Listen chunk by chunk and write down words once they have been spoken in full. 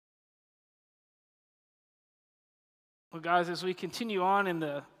Well, guys, as we continue on in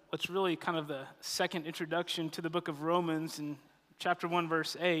what's really kind of the second introduction to the book of Romans in chapter 1,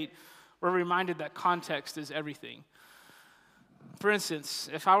 verse 8, we're reminded that context is everything. For instance,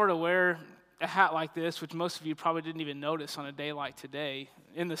 if I were to wear a hat like this, which most of you probably didn't even notice on a day like today,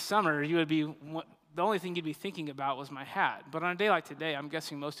 in the summer, the only thing you'd be thinking about was my hat. But on a day like today, I'm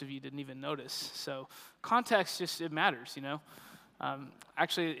guessing most of you didn't even notice. So context it matters, you know.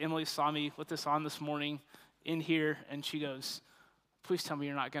 Actually, Emily saw me with this on this morning in here, and she goes, "Please tell me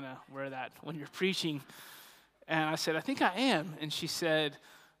you're not going to wear that when you're preaching." And I said, "I think I am." And she said,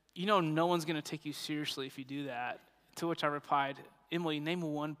 "You know, no one's going to take you seriously if you do that." To which I replied, "Emily, name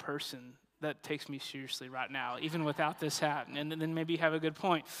one person that takes me seriously right now, even without this hat," and then maybe have a good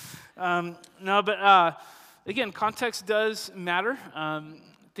point. Again, context does matter.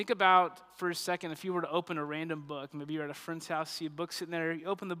 Think about for a second if you were to open a random book. Maybe you're at a friend's house, see a book sitting there, you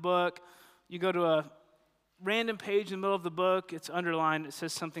open the book, you go to a random page in the middle of the book, it's underlined, it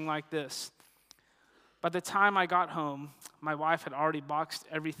says something like this: "By the time I got home, my wife had already boxed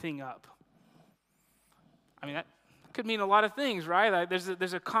everything up." I mean, that could mean a lot of things, right? Like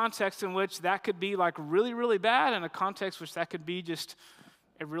there's a context in which that could be like really, really bad, and a context which that could be just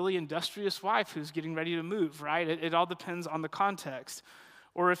a really industrious wife who's getting ready to move, right? It all depends on the context.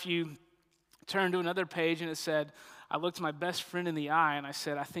 Or if you turn to another page and it said, "I looked my best friend in the eye and I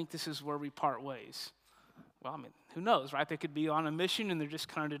said, I think this is where we part ways." Well, I mean, who knows, right? They could be on a mission and they're just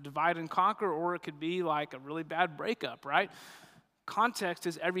kind of divide and conquer, or it could be like a really bad breakup, right? Context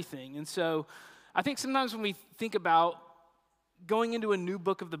is everything. And so I think sometimes when we think about going into a new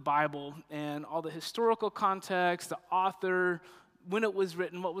book of the Bible and all the historical context, the author, when it was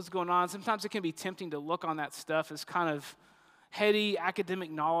written, what was going on, sometimes it can be tempting to look on that stuff as kind of heady academic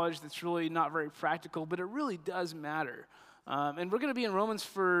knowledge that's really not very practical, but it really does matter. And we're going to be in Romans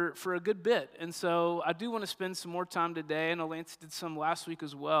for a good bit. And so I do want to spend some more time today. I know Lance did some last week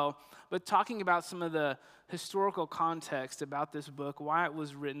as well. But talking about some of the historical context about this book, why it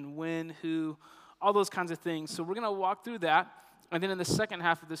was written, when, who, all those kinds of things. So we're going to walk through that. And then in the second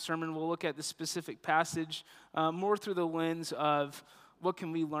half of the sermon, we'll look at the specific passage more through the lens of what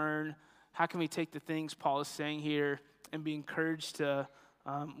can we learn, how can we take the things Paul is saying here and be encouraged to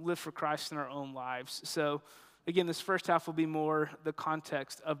live for Christ in our own lives. So again, this first half will be more the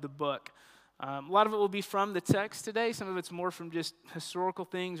context of the book. A lot of it will be from the text today. Some of it's more from just historical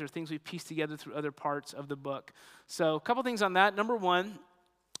things or things we piece together through other parts of the book. So a couple things on that. Number one,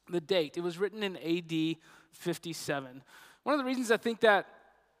 the date. It was written in AD 57. One of the reasons I think that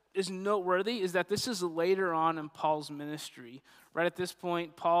is noteworthy is that this is later on in Paul's ministry. Right at this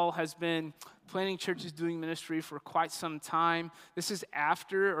point, Paul has been planting churches, doing ministry for quite some time. This is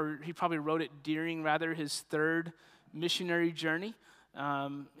after, or he probably wrote it during, rather, his third missionary journey.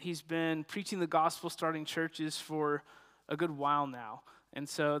 He's been preaching the gospel, starting churches for a good while now. And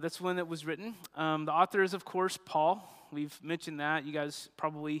so that's when it was written. The author is, of course, Paul. We've mentioned that. You guys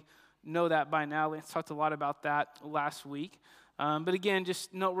probably know that by now. Lance talked a lot about that last week. But again,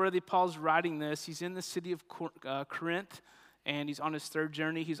 just noteworthy, Paul's writing this. He's in the city of Corinth, and he's on his third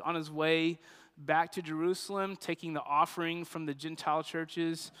journey. He's on his way back to Jerusalem, taking the offering from the Gentile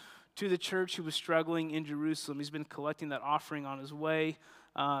churches to the church who was struggling in Jerusalem. He's been collecting that offering on his way.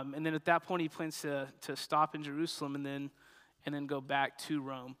 And then at that point, he plans to stop in Jerusalem and then go back to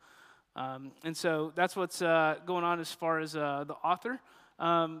Rome. And so that's what's going on as far as the author.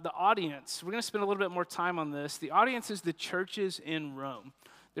 The audience, we're going to spend a little bit more time on this. The audience is the churches in Rome.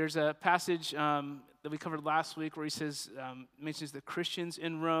 There's a passage that we covered last week where he mentions the Christians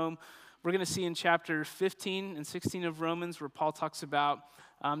in Rome. We're going to see in chapter 15 and 16 of Romans where Paul talks about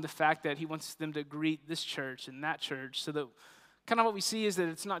the fact that he wants them to greet this church and that church. So that kind of what we see is that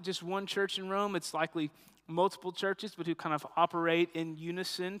it's not just one church in Rome, it's likely multiple churches, but who kind of operate in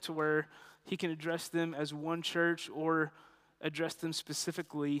unison to where he can address them as one church or address them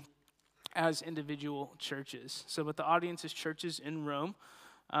specifically as individual churches. So, but the audience is churches in Rome.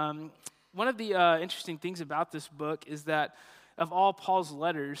 One of the interesting things about this book is that of all Paul's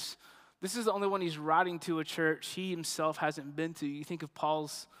letters, this is the only one he's writing to a church he himself hasn't been to. You think of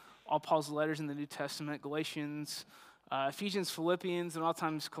all Paul's letters in the New Testament, Galatians, Ephesians, Philippians, and all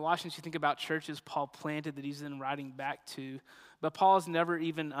times Colossians, you think about churches Paul planted that he's then writing back to. But Paul has never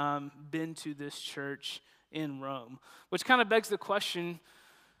even been to this church in Rome, which kind of begs the question,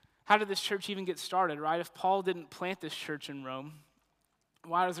 how did this church even get started, right? If Paul didn't plant this church in Rome,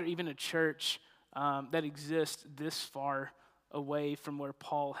 why is there even a church that exists this far away from where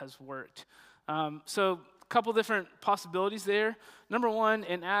Paul has worked? So a couple different possibilities there. Number one,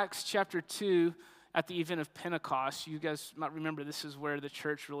 in Acts chapter 2, at the event of Pentecost. You guys might remember this is where the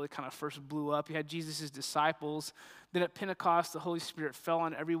church really kind of first blew up. You had Jesus' disciples. Then at Pentecost, the Holy Spirit fell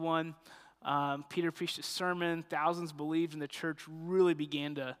on everyone. Peter preached a sermon. Thousands believed, and the church really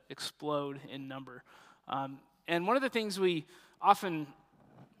began to explode in number. And one of the things we often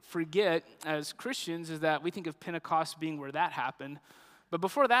forget as Christians is that we think of Pentecost being where that happened. But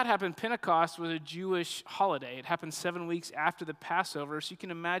before that happened, Pentecost was a Jewish holiday. It happened 7 weeks after the Passover. So you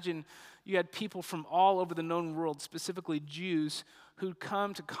can imagine you had people from all over the known world, specifically Jews, who'd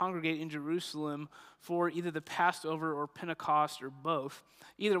come to congregate in Jerusalem for either the Passover or Pentecost or both.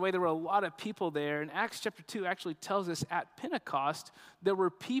 Either way, there were a lot of people there. And Acts chapter 2 actually tells us at Pentecost there were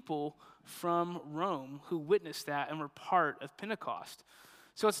people from Rome who witnessed that and were part of Pentecost.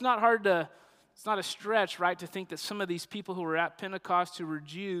 So it's not a stretch, right, to think that some of these people who were at Pentecost who were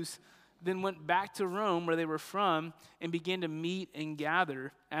Jews then went back to Rome where they were from and began to meet and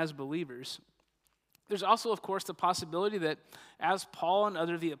gather as believers. There's also, of course, the possibility that as Paul and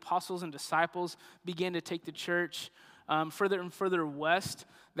other of the apostles and disciples began to take the church further and further west,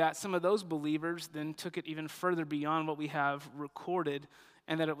 that some of those believers then took it even further beyond what we have recorded,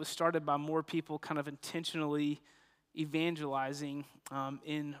 and that it was started by more people kind of intentionally evangelizing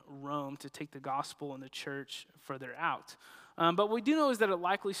in Rome to take the gospel and the church further out. But what we do know is that it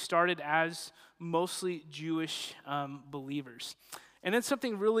likely started as mostly Jewish believers. And then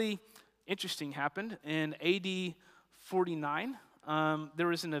something really interesting happened in AD 49. There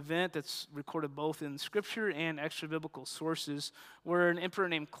was an event that's recorded both in Scripture and extra-biblical sources where an emperor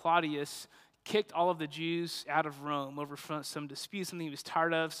named Claudius kicked all of the Jews out of Rome over some dispute, something he was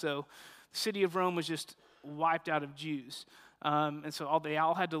tired of. So the city of Rome was just wiped out of Jews. And so they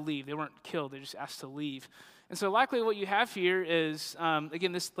all had to leave. They weren't killed. They just asked to leave. And so likely what you have here is,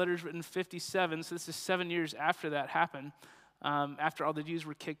 again, this letter is written in 57, so this is 7 years after that happened, after all the Jews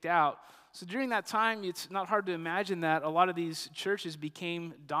were kicked out. So during that time, it's not hard to imagine that a lot of these churches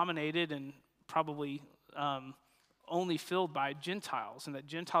became dominated and probably only filled by Gentiles, and that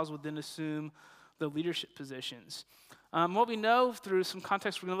Gentiles would then assume the leadership positions. What we know through some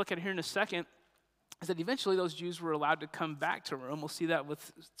context we're going to look at here in a second is that eventually those Jews were allowed to come back to Rome. We'll see that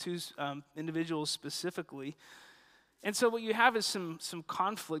with two individuals specifically. And so what you have is some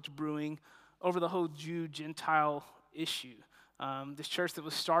conflict brewing over the whole Jew-Gentile issue. This church that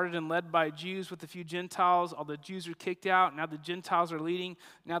was started and led by Jews with a few Gentiles, all the Jews are kicked out, now the Gentiles are leading,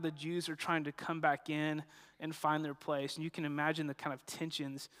 now the Jews are trying to come back in and find their place. And you can imagine the kind of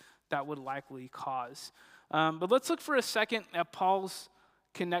tensions that would likely cause. But let's look for a second at Paul's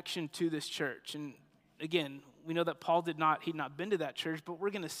connection to this church. And again, we know that Paul he'd not been to that church, but we're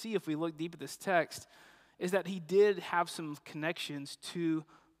going to see if we look deep at this text, is that he did have some connections to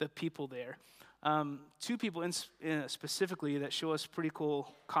the people there. Two people specifically that show us pretty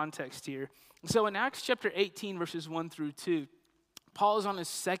cool context here. So in Acts chapter 18, verses 1 through 2, Paul is on his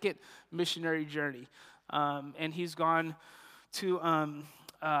second missionary journey, and he's gone to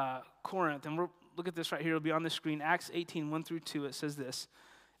Corinth. And look at this right here. It'll be on the screen. Acts 18, 1 through 2, it says this.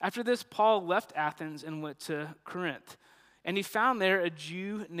 After this, Paul left Athens and went to Corinth. And he found there a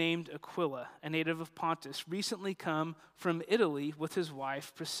Jew named Aquila, a native of Pontus, recently come from Italy with his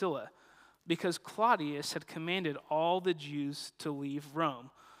wife Priscilla, because Claudius had commanded all the Jews to leave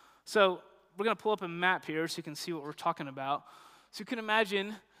Rome. So we're going to pull up a map here so you can see what we're talking about. So you can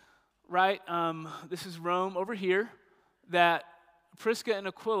imagine, right, this is Rome over here, that Prisca and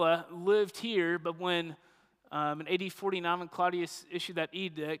Aquila lived here, but when in AD 49, when Claudius issued that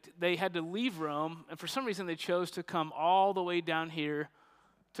edict, they had to leave Rome, and for some reason they chose to come all the way down here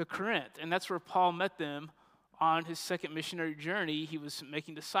to Corinth. And that's where Paul met them on his second missionary journey. He was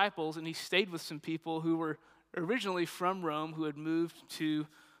making disciples, and he stayed with some people who were originally from Rome who had moved to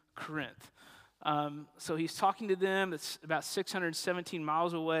Corinth. So he's talking to them. It's about 617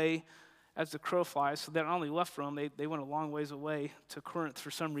 miles away as the crow flies. So they not only left Rome, they went a long ways away to Corinth for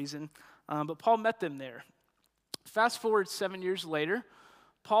some reason. But Paul met them there. Fast forward 7 years later,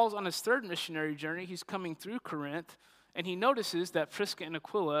 Paul's on his third missionary journey. He's coming through Corinth, and he notices that Prisca and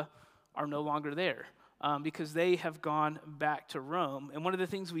Aquila are no longer there because they have gone back to Rome. And one of the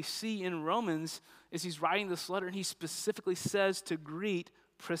things we see in Romans is he's writing this letter, and he specifically says to greet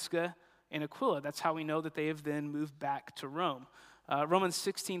Prisca and Aquila. That's how we know that they have then moved back to Rome. Romans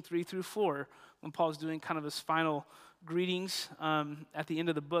 16, 3 through 4, when Paul's doing kind of his final greetings at the end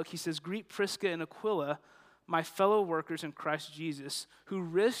of the book, he says, "Greet Prisca and Aquila, my fellow workers in Christ Jesus, who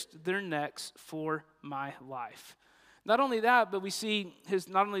risked their necks for my life." Not only that, but we see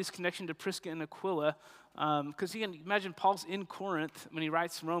not only his connection to Prisca and Aquila, because you can imagine Paul's in Corinth when he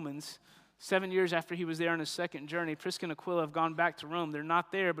writes Romans, 7 years after he was there on his second journey, Prisca and Aquila have gone back to Rome. They're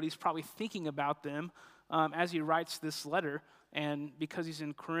not there, but he's probably thinking about them as he writes this letter. And because he's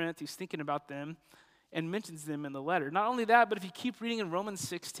in Corinth, he's thinking about them and mentions them in the letter. Not only that, but if you keep reading in Romans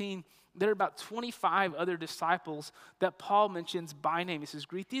 16, there are about 25 other disciples that Paul mentions by name. He says,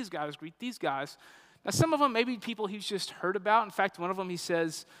 greet these guys, greet these guys. Now, some of them may be people he's just heard about. In fact, one of them, he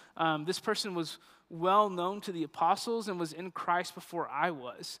says, this person was well known to the apostles and was in Christ before I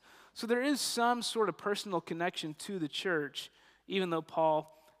was. So there is some sort of personal connection to the church, even though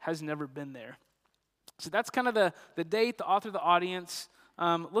Paul has never been there. So that's kind of the date, the author, the audience.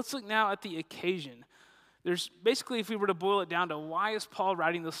 Let's look now at the occasion. There's basically, if we were to boil it down to why is Paul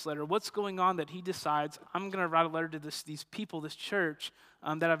writing this letter, what's going on that he decides, I'm going to write a letter to these people, this church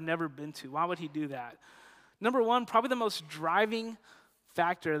that I've never been to. Why would he do that? Number one, probably the most driving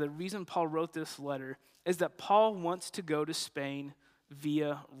factor, the reason Paul wrote this letter, is that Paul wants to go to Spain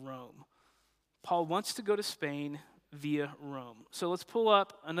via Rome. Paul wants to go to Spain via Rome. So let's pull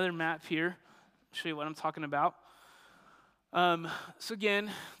up another map here, show you what I'm talking about. So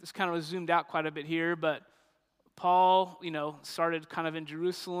again, this kind of was zoomed out quite a bit here, but Paul, started kind of in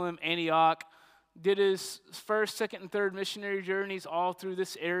Jerusalem, Antioch, did his first, second, and third missionary journeys all through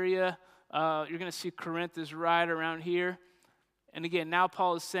this area. You're going to see Corinth is right around here. And again, now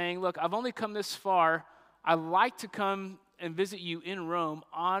Paul is saying, look, I've only come this far. I'd like to come and visit you in Rome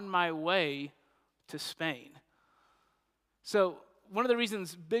on my way to Spain. So one of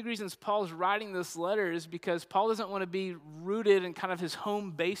the big reasons Paul's writing this letter is because Paul doesn't want to be rooted in kind of his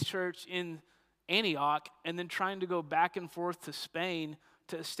home base church in Antioch and then trying to go back and forth to Spain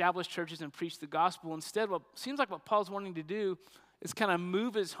to establish churches and preach the gospel. Instead, what seems like what Paul's wanting to do is kind of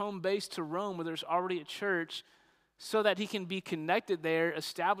move his home base to Rome where there's already a church so that he can be connected there,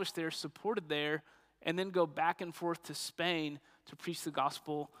 established there, supported there, and then go back and forth to Spain to preach the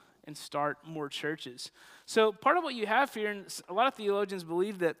gospel and start more churches. So part of what you have here, and a lot of theologians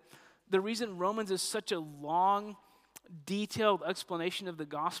believe that the reason Romans is such a long, detailed explanation of the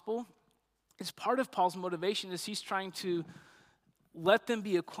gospel is part of Paul's motivation is he's trying to let them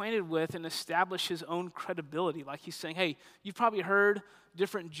be acquainted with and establish his own credibility. Like he's saying, hey, you've probably heard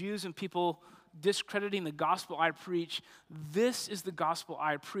different Jews and people discrediting the gospel I preach. This is the gospel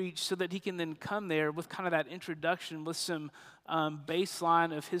I preach, so that he can then come there with kind of that introduction with some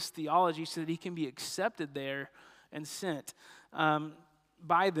baseline of his theology so that he can be accepted there and sent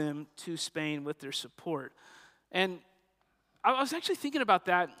by them to Spain with their support. And I was actually thinking about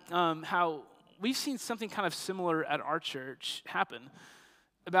that, how we've seen something kind of similar at our church happen.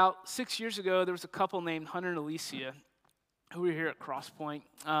 About 6 years ago, there was a couple named Hunter and Alicia who were here at Crosspoint,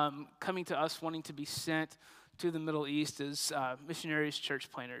 coming to us wanting to be sent to the Middle East as missionaries, church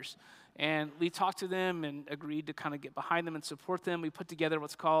planters. And we talked to them and agreed to kind of get behind them and support them. We put together we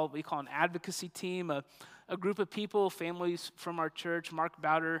call an advocacy team, a group of people, families from our church. Mark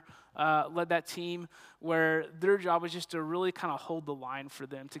Bowder led that team, where their job was just to really kind of hold the line for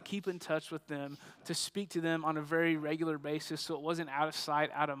them, to keep in touch with them, to speak to them on a very regular basis so it wasn't out of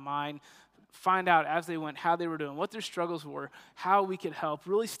sight, out of mind. Find out as they went how they were doing, what their struggles were, how we could help,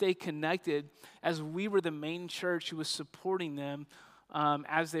 really stay connected as we were the main church who was supporting them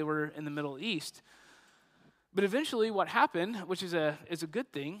as they were in the Middle East. But eventually what happened, which is a good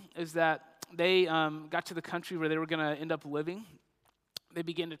thing, is that they got to the country where they were going to end up living. They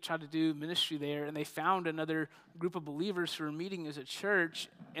began to try to do ministry there, and they found another group of believers who were meeting as a church,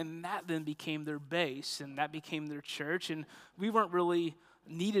 and that then became their base, and that became their church. And we weren't really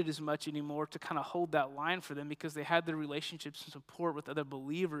needed as much anymore to kind of hold that line for them because they had the relationships and support with other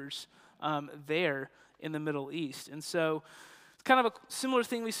believers there in the Middle East. And so it's kind of a similar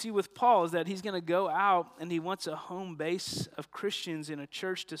thing we see with Paul, is that he's going to go out and he wants a home base of Christians in a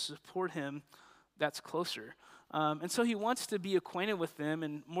church to support him that's closer. And so he wants to be acquainted with them,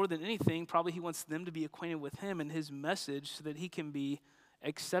 and more than anything, probably he wants them to be acquainted with him and his message so that he can be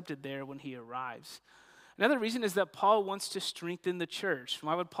accepted there when he arrives. Another reason is that Paul wants to strengthen the church.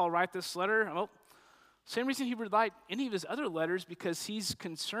 Why would Paul write this letter? Well, same reason he would write any of his other letters, because he's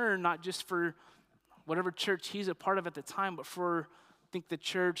concerned not just for whatever church he's a part of at the time, but for, I think, the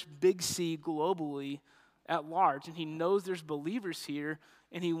church, big C, globally at large. And he knows there's believers here,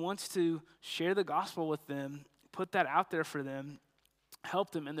 and he wants to share the gospel with them, put that out there for them,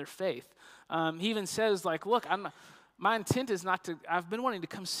 help them in their faith. He even says, look, my intent is not to, I've been wanting to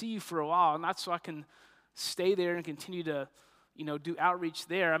come see you for a while, not so I can stay there and continue to, do outreach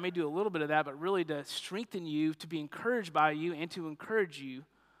there. I may do a little bit of that, but really to strengthen you, to be encouraged by you, and to encourage you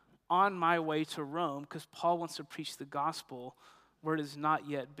on my way to Rome, because Paul wants to preach the gospel where it has not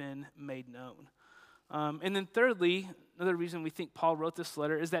yet been made known. And then thirdly, another reason we think Paul wrote this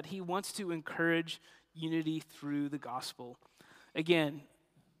letter is that he wants to encourage unity through the gospel. Again,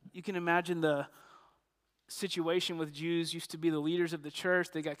 you can imagine the situation with Jews used to be the leaders of the church.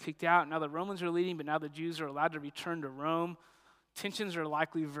 They got kicked out. Now the Romans are leading, but now the Jews are allowed to return to Rome. Tensions are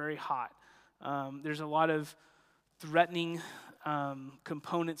likely very hot. There's a lot of threatening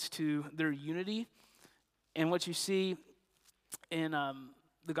components to their unity. And what you see in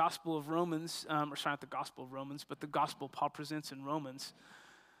the Gospel of Romans, or sorry, not the Gospel of Romans, but the gospel Paul presents in Romans,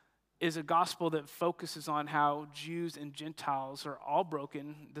 is a gospel that focuses on how Jews and Gentiles are all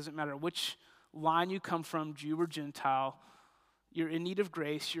broken. It doesn't matter which line you come from, Jew or Gentile, you're in need of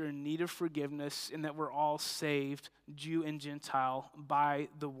grace, you're in need of forgiveness, and that we're all saved, Jew and Gentile, by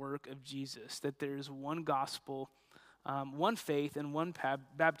the work of Jesus. That there is one gospel, one faith, and one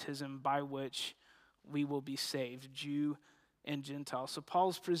baptism by which we will be saved, Jew and Gentile. So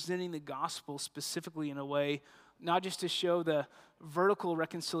Paul's presenting the gospel specifically in a way, not just to show the vertical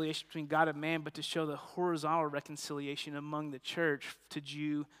reconciliation between God and man, but to show the horizontal reconciliation among the church to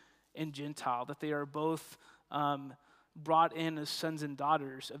Jew and Gentile, that they are both brought in as sons and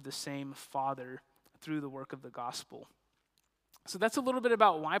daughters of the same Father through the work of the gospel. So that's a little bit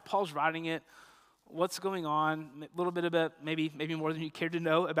about why Paul's writing it, what's going on, a little bit about maybe more than you care to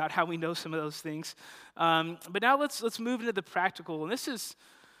know about how we know some of those things. But now let's move into the practical, and this is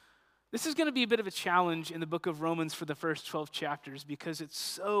going to be a bit of a challenge in the book of Romans for the first 12 chapters because it's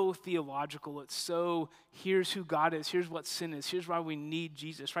so theological. It's so, here's who God is, here's what sin is, here's why we need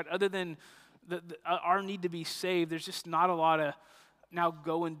Jesus, right? Other than our need to be saved, there's just not a lot of now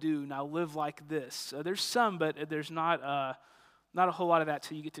go and do, now live like this. There's some, but there's not a whole lot of that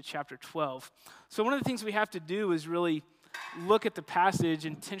till you get to chapter 12. So one of the things we have to do is really look at the passage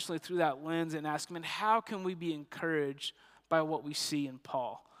intentionally through that lens and ask, man, how can we be encouraged by what we see in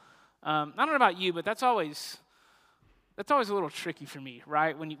Paul? I don't know about you, but that's always a little tricky for me,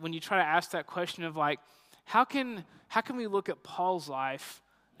 right? When you try to ask that question of like, how can we look at Paul's life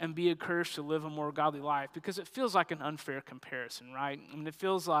and be encouraged to live a more godly life? Because it feels like an unfair comparison, right? I mean, it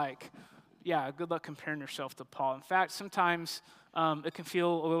feels like, yeah, good luck comparing yourself to Paul. In fact, sometimes it can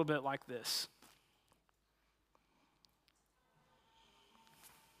feel a little bit like this.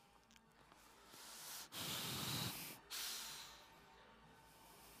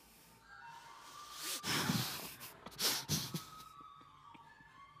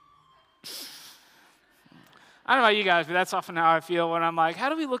 I don't know about you guys, but that's often how I feel when I'm like, how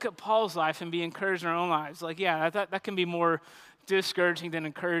do we look at Paul's life and be encouraged in our own lives? Like, yeah, that can be more discouraging than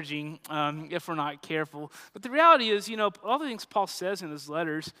encouraging if we're not careful. But the reality is, all the things Paul says in his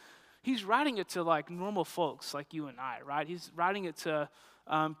letters, he's writing it to like normal folks like you and I, right? He's writing it to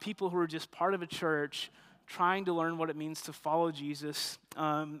people who are just part of a church trying to learn what it means to follow Jesus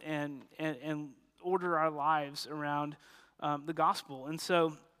and order our lives around the gospel. And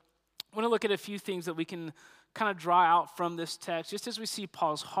so I want to look at a few things that we can kind of draw out from this text, just as we see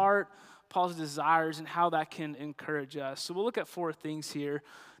Paul's heart, Paul's desires, and how that can encourage us. So we'll look at 4 things here.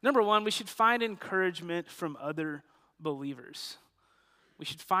 Number 1, we should find encouragement from other believers. We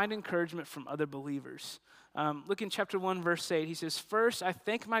should find encouragement from other believers. Look in chapter 1, verse 8. He says, "First, I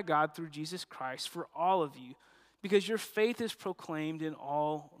thank my God through Jesus Christ for all of you, because your faith is proclaimed in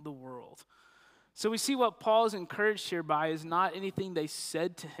all the world." So we see what Paul is encouraged here by is not anything they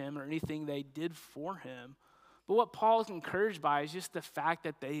said to him or anything they did for him, but what Paul is encouraged by is just the fact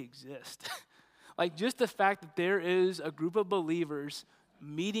that they exist. Like just the fact that there is a group of believers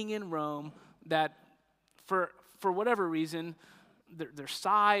meeting in Rome that for whatever reason, their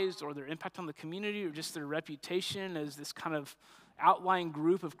size or their impact on the community or just their reputation as this kind of outlying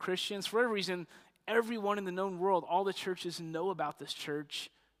group of Christians, for whatever reason, everyone in the known world, all the churches know about this church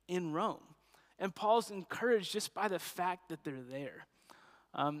in Rome. And Paul's encouraged just by the fact that they're there.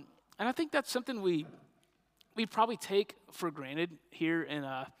 And I think that's something we probably take for granted here in,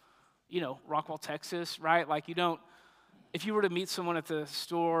 Rockwall, Texas, right? Like if you were to meet someone at the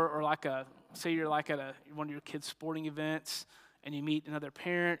store or say you're like at one of your kids' sporting events and you meet another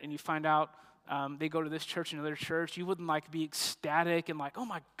parent and you find out they go to this church and another church, you wouldn't be ecstatic and like, oh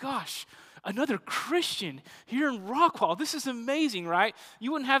my gosh, another Christian here in Rockwall. This is amazing, right?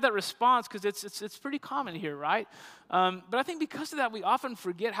 You wouldn't have that response because it's pretty common here, right? But I think because of that, we often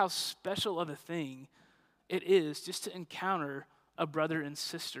forget how special of a thing it is just to encounter a brother and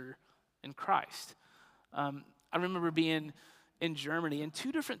sister in Christ. I remember being in Germany, and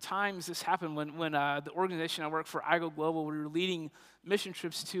 2 different times this happened when the organization I work for, IGO Global, we were leading mission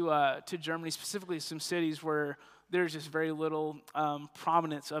trips to Germany, specifically some cities where there's just very little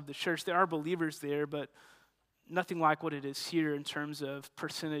prominence of the church. There are believers there, but nothing like what it is here in terms of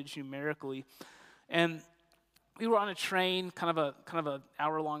percentage numerically. And we were on a train, kind of a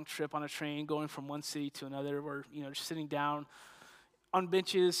hour-long trip on a train, going from one city to another. We're just sitting down on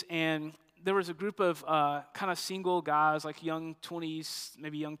benches, and there was a group of kind of single guys, like young 20s,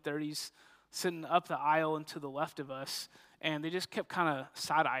 maybe young 30s, sitting up the aisle and to the left of us, and they just kept kind of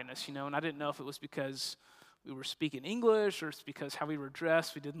side-eyeing us, and I didn't know if it was because we were speaking English or it's because how we were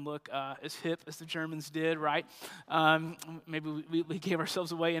dressed. We didn't look as hip as the Germans did, right? Maybe we gave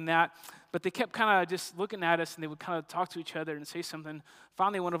ourselves away in that. But they kept kind of just looking at us, and they would kind of talk to each other and say something.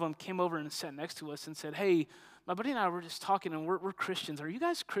 Finally, one of them came over and sat next to us and said, "Hey, my buddy and I were just talking, and we're Christians. Are you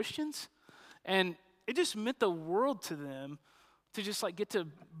guys Christians?" And it just meant the world to them to just like get to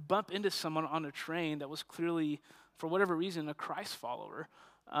bump into someone on a train that was clearly, for whatever reason, a Christ follower.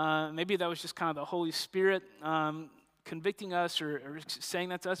 Maybe that was just kind of the Holy Spirit convicting us or saying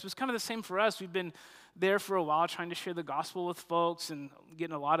that to us. It was kind of the same for us. We've been there for a while trying to share the gospel with folks and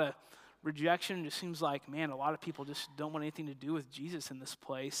getting a lot of rejection. It just seems like, man, a lot of people just don't want anything to do with Jesus in this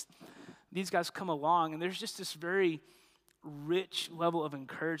place. These guys come along, and there's just this very rich level of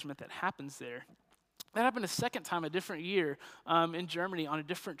encouragement that happens there. That happened a second time, a different year, in Germany on a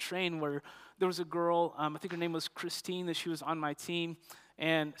different train where there was a girl, I think her name was Christine, that she was on my team.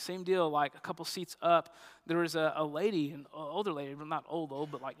 And same deal, like a couple seats up, there was a lady, an older lady, well, not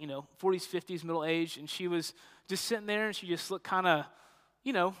old, but like, 40s, 50s, middle age. And she was just sitting there, and she just looked kind of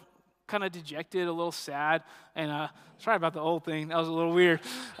dejected, a little sad. And sorry about the old thing. That was a little weird.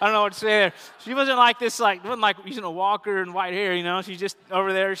 I don't know what to say there. She wasn't like this, wasn't like using a walker and white hair, She's just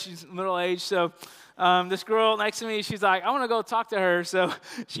over there. She's middle-aged. So this girl next to me, she's like, I want to go talk to her. So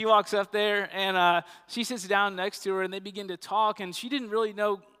she walks up there, and she sits down next to her, and they begin to talk. And she didn't really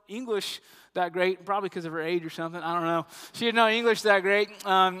know English that great, probably because of her age or something. I don't know. She didn't know English that great.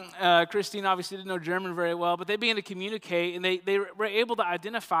 Christine obviously didn't know German very well, but they began to communicate, and they were able to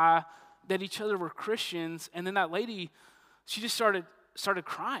identify that each other were Christians. And then that lady, she just started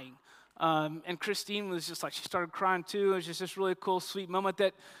crying. And Christine was just like, she started crying too. It was just this really cool, sweet moment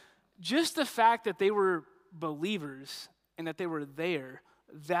that just the fact that they were believers and that they were there,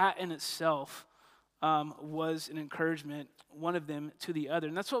 that in itself was an encouragement, one of them to the other.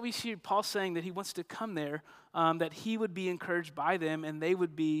 And that's what we see Paul saying, that he wants to come there, that he would be encouraged by them and they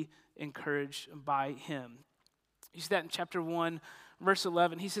would be encouraged by him. You see that in chapter 1, verse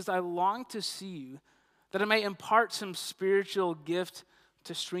 11. He says, I long to see you, that I may impart some spiritual gift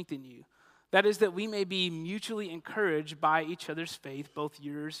to strengthen you. That is, that we may be mutually encouraged by each other's faith, both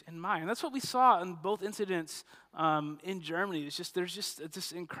yours and mine. And that's what we saw in both incidents in Germany. There's just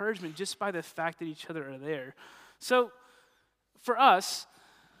this encouragement just by the fact that each other are there. So for us,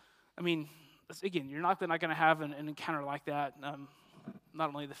 I mean, again, you're not going to have an encounter like that. Not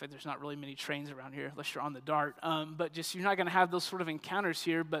only the fact there's not really many trains around here, unless you're on the Dart, but just you're not going to have those sort of encounters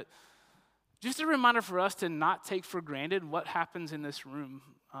here. But just a reminder for us to not take for granted what happens in this room,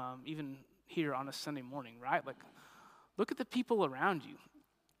 even here on a Sunday morning, right? Like, look at the people around you.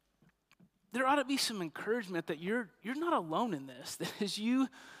 There ought to be some encouragement that you're not alone in this. That as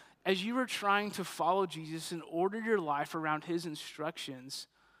you are trying to follow Jesus and order your life around his instructions,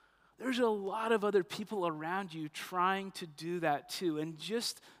 there's a lot of other people around you trying to do that too. And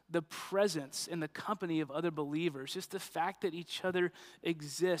just the presence and the company of other believers, just the fact that each other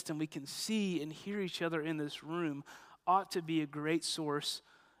exists and we can see and hear each other in this room ought to be a great source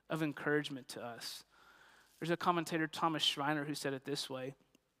of encouragement to us. There's a commentator, Thomas Schreiner, who said it this way: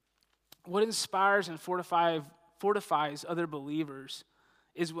 what inspires and fortifies other believers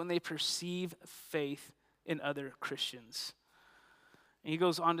is when they perceive faith in other Christians. And he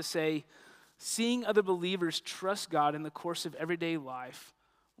goes on to say, seeing other believers trust God in the course of everyday life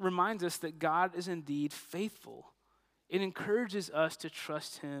reminds us that God is indeed faithful. It encourages us to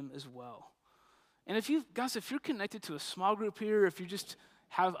trust him as well. And if you're connected to a small group here, if you just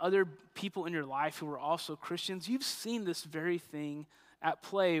have other people in your life who are also Christians, you've seen this very thing at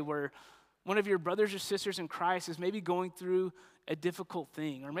play where one of your brothers or sisters in Christ is maybe going through a difficult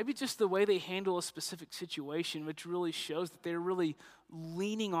thing, or maybe just the way they handle a specific situation, which really shows that they're really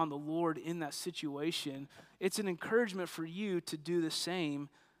leaning on the Lord in that situation. It's an encouragement for you to do the same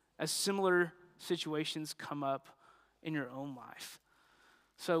as similar situations come up in your own life.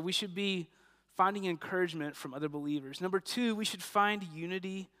 So we should be finding encouragement from other believers. Number 2, we should find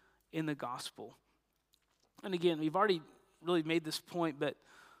unity in the gospel. And again, we've already really made this point, but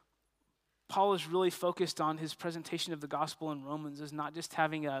Paul is really focused on his presentation of the gospel in Romans as not just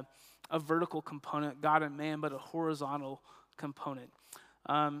having a vertical component, God and man, but a horizontal component.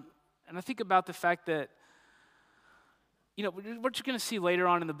 And I think about the fact that what you're going to see later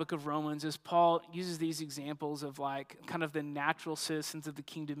on in the book of Romans is Paul uses these examples of like kind of the natural citizens of the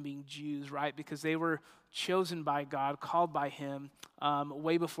kingdom being Jews, right? Because they were chosen by God, called by him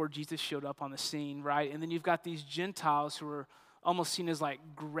way before Jesus showed up on the scene, right? And then you've got these Gentiles who are almost seen as like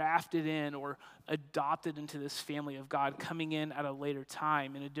grafted in or adopted into this family of God, coming in at a later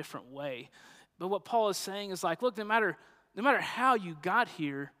time in a different way. But what Paul is saying is like, look, no matter how you got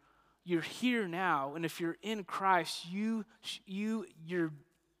here, you're here now, and if you're in Christ, you're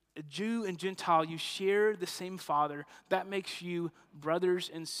a Jew and Gentile, you share the same Father. That makes you brothers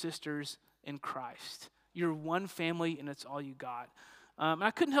and sisters in Christ. You're one family, and it's all you got. And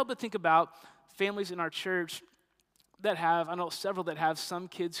I couldn't help but think about families in our church that have, I know several that have some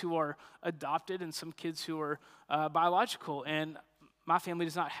kids who are adopted and some kids who are biological, and my family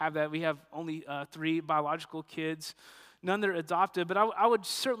does not have that. We have only 3 biological kids. None that are adopted, but I would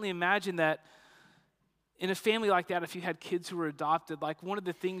certainly imagine that in a family like that, if you had kids who were adopted, like one of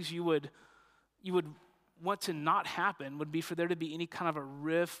the things you would want to not happen would be for there to be any kind of a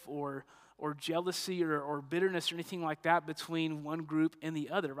rift or jealousy or bitterness or anything like that between one group and the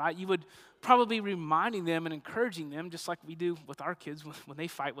other, right? You would probably be reminding them and encouraging them, just like we do with our kids when they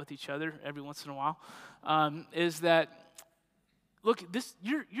fight with each other every once in a while, is that, look,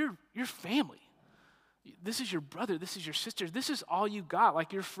 you're family. This is your brother, this is your sister, this is all you got.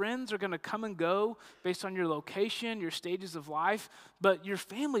 Like your friends are going to come and go based on your location, your stages of life, but your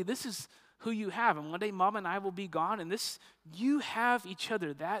family, this is who you have. And one day Mom and I will be gone, and you have each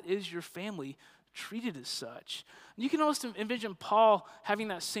other. That is your family, treated as such. You can almost envision Paul having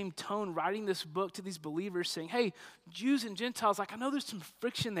that same tone, writing this book to these believers saying, hey, Jews and Gentiles, like I know there's some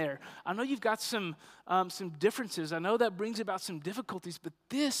friction there. I know you've got some differences. I know that brings about some difficulties, but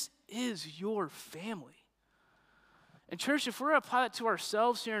this is your family. And church, if we're to apply that to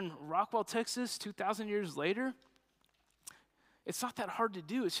ourselves here in Rockwall, Texas, 2,000 years later, it's not that hard to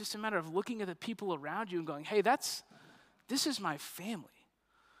do. It's just a matter of looking at the people around you and going, hey, this is my family.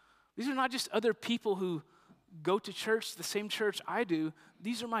 These are not just other people who go to church, the same church I do.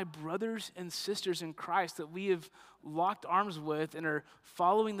 These are my brothers and sisters in Christ that we have locked arms with and are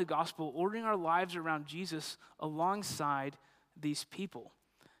following the gospel, ordering our lives around Jesus alongside these people.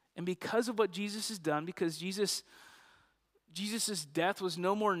 And because of what Jesus has done, because Jesus' death was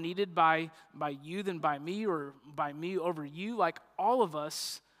no more needed by you than by me or by me over you, like all of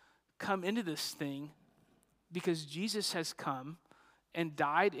us come into this thing because Jesus has come and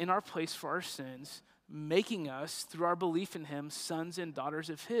died in our place for our sins, making us, through our belief in him, sons and daughters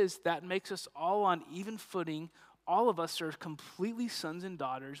of his. That makes us all on even footing. All of us are completely sons and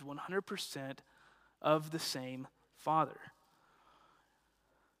daughters, 100% of the same Father.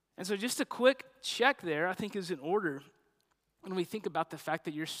 And so just a quick check there, I think, is in order. When we think about the fact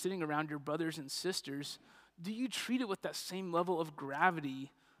that you're sitting around your brothers and sisters, do you treat it with that same level of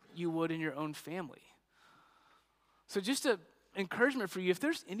gravity you would in your own family? So just an encouragement for you, if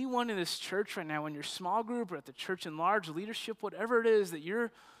there's anyone in this church right now, in your small group or at the church in large, leadership, whatever it is that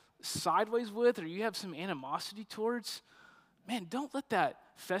you're sideways with or you have some animosity towards, man, don't let that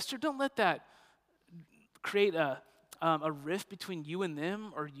fester. Don't let that create a rift between you and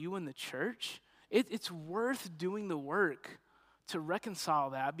them or you and the church. It's worth doing the work to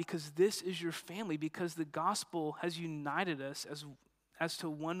reconcile that because this is your family, because the gospel has united us as to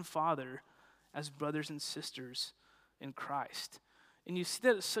one Father, as brothers and sisters in Christ. And you see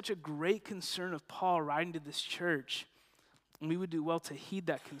that it's such a great concern of Paul writing to this church, and we would do well to heed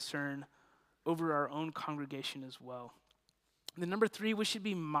that concern over our own congregation as well. And then number 3, we should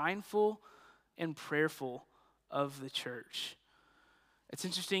be mindful and prayerful of the church. It's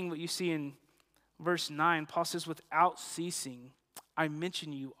interesting what you see in verse 9. Paul says, without ceasing, I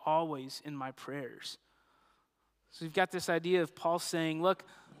mention you always in my prayers. So you've got this idea of Paul saying, look,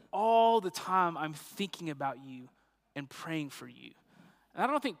 all the time I'm thinking about you and praying for you. And I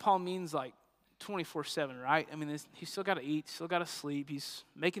don't think Paul means like 24/7, right? I mean, he's still got to eat, still got to sleep. He's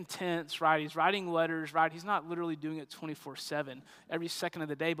making tents, right? He's writing letters, right? He's not literally doing it 24/7 every second of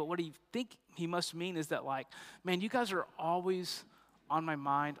the day. But what I think he must mean is that, like, man, you guys are always on my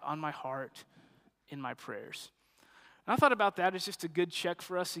mind, on my heart, in my prayers. And I thought about that as just a good check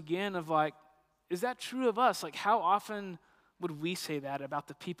for us again of like, is that true of us? Like, how often would we say that about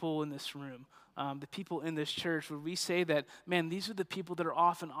the people in this room, the people in this church? Would we say that, man, these are the people that are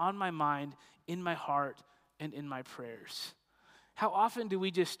often on my mind, in my heart, and in my prayers? How often do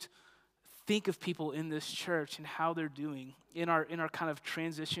we just think of people in this church and how they're doing in our kind of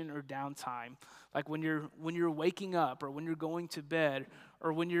transition or downtime? Like when you're waking up or when you're going to bed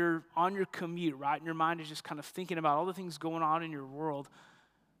or when you're on your commute, right? And your mind is just kind of thinking about all the things going on in your world.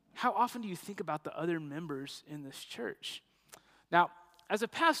 how often do you think about the other members in this church? Now, as a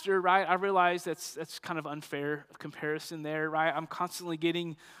pastor, right, I realize that's kind of unfair comparison there, right? I'm constantly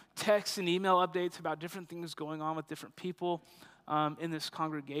getting texts and email updates about different things going on with different people in this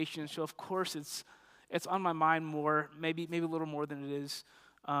congregation. So of course it's on my mind more, maybe a little more than it is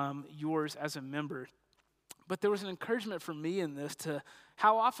yours as a member. But there was an encouragement for me in this to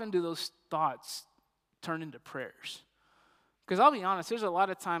how often do those thoughts turn into prayers? Because I'll be honest, there's a lot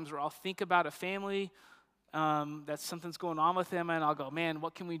of times where I'll think about a family that something's going on with them, and I'll go, man,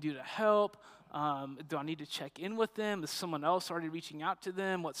 what can we do to help? Do I need to check in with them? Is someone else already reaching out to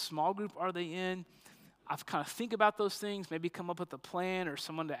them? What small group are they in? I've kind of think about those things, maybe come up with a plan or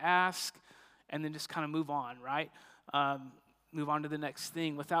someone to ask, and then just kind of move on, right? Move on to the next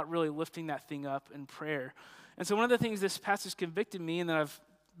thing without really lifting that thing up in prayer. And so one of the things this passage convicted me and that I've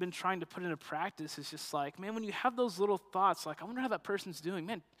been trying to put into practice is just like, man, when you have those little thoughts, like, I wonder how that person's doing,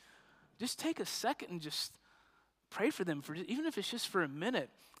 man, just take a second and just pray for them, even if it's just for a minute.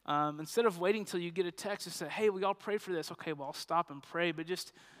 Instead of waiting till you get a text and say, hey, we all pray for this. Okay, well, I'll stop and pray. But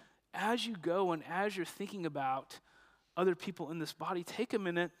just as you go and as you're thinking about other people in this body, take a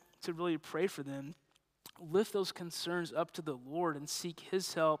minute to really pray for them. Lift those concerns up to the Lord and seek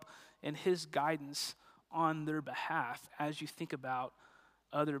his help and his guidance on their behalf as you think about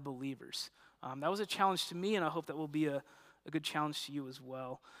other believers. That was a challenge to me, and I hope that will be a good challenge to you as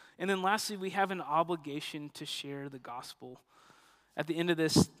well. And then lastly, we have an obligation to share the gospel. At the end of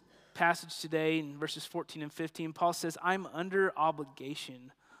this passage today, in verses 14 and 15, Paul says, I'm under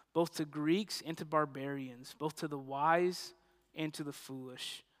obligation, both to Greeks and to barbarians, both to the wise and to the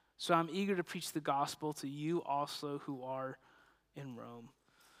foolish. So I'm eager to preach the gospel to you also who are in Rome.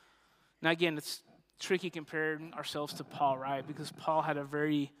 Now again, it's tricky comparing ourselves to Paul, right? Because Paul had a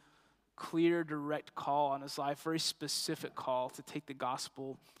very clear, direct call on his life, very specific call to take the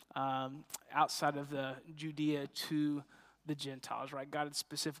gospel outside of the Judea to the Gentiles, right? God had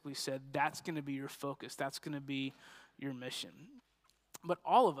specifically said, that's going to be your focus. That's going to be your mission. But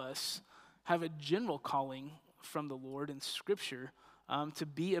all of us have a general calling from the Lord in Scripture to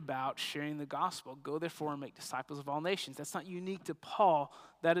be about sharing the gospel. Go therefore and make disciples of all nations. That's not unique to Paul.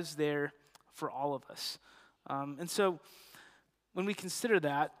 That is there for all of us. And so when we consider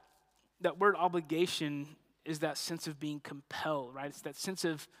that word obligation is that sense of being compelled, right? It's that sense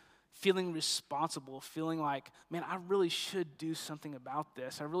of feeling responsible, feeling like, man, I really should do something about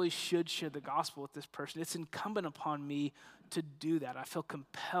this. I really should share the gospel with this person. It's incumbent upon me to do that. I feel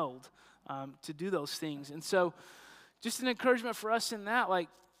compelled to do those things. And so just an encouragement for us in that, like,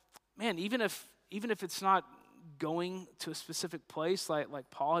 man, even if it's not going to a specific place like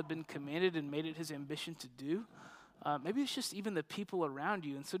Paul had been commanded and made it his ambition to do, maybe it's just even the people around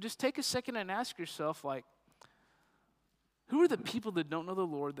you. And so just take a second and ask yourself, like, who are the people that don't know the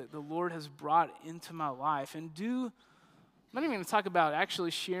Lord that the Lord has brought into my life? And I'm not even going to talk about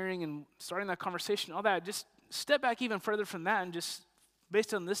actually sharing and starting that conversation, all that. Just step back even further from that and just,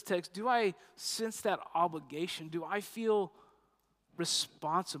 based on this text, do I sense that obligation? Do I feel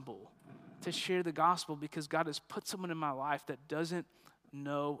responsible to share the gospel because God has put someone in my life that doesn't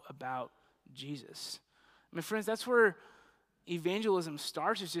know about Jesus? I mean, friends, that's where evangelism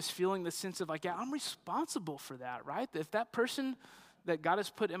starts, is just feeling the sense of like, yeah, I'm responsible for that, right? If that person that God has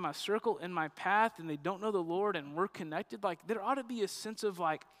put in my circle, in my path, and they don't know the Lord and we're connected, like there ought to be a sense of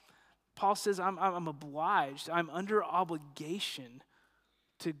like, Paul says, I'm obliged, I'm under obligation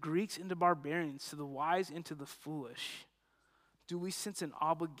to Greeks and to barbarians, to the wise and to the foolish. Do we sense an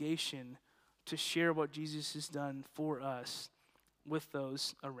obligation to share what Jesus has done for us with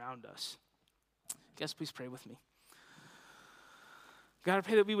those around us? Guys, please pray with me. God, I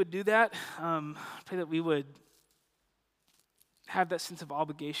pray that we would do that. I pray that we would have that sense of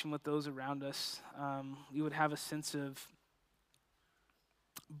obligation with those around us. We would have a sense of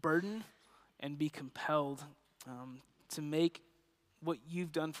burden and be compelled to make what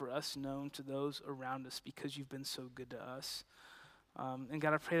you've done for us known to those around us because you've been so good to us. And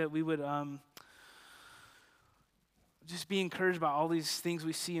God, I pray that we would just be encouraged by all these things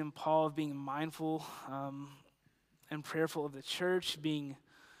we see in Paul of being mindful and prayerful of the church, being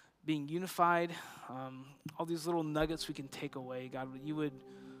unified, all these little nuggets we can take away. God, you would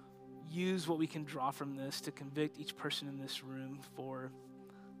use what we can draw from this to convict each person in this room for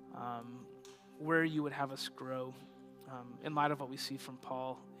where you would have us grow in light of what we see from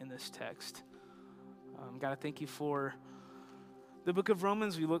Paul in this text. God, I thank you for the book of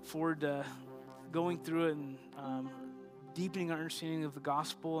Romans. We look forward to going through it and deepening our understanding of the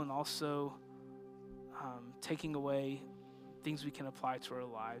gospel and also taking away things we can apply to our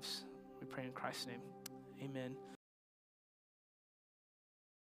lives. We pray in Christ's name. Amen.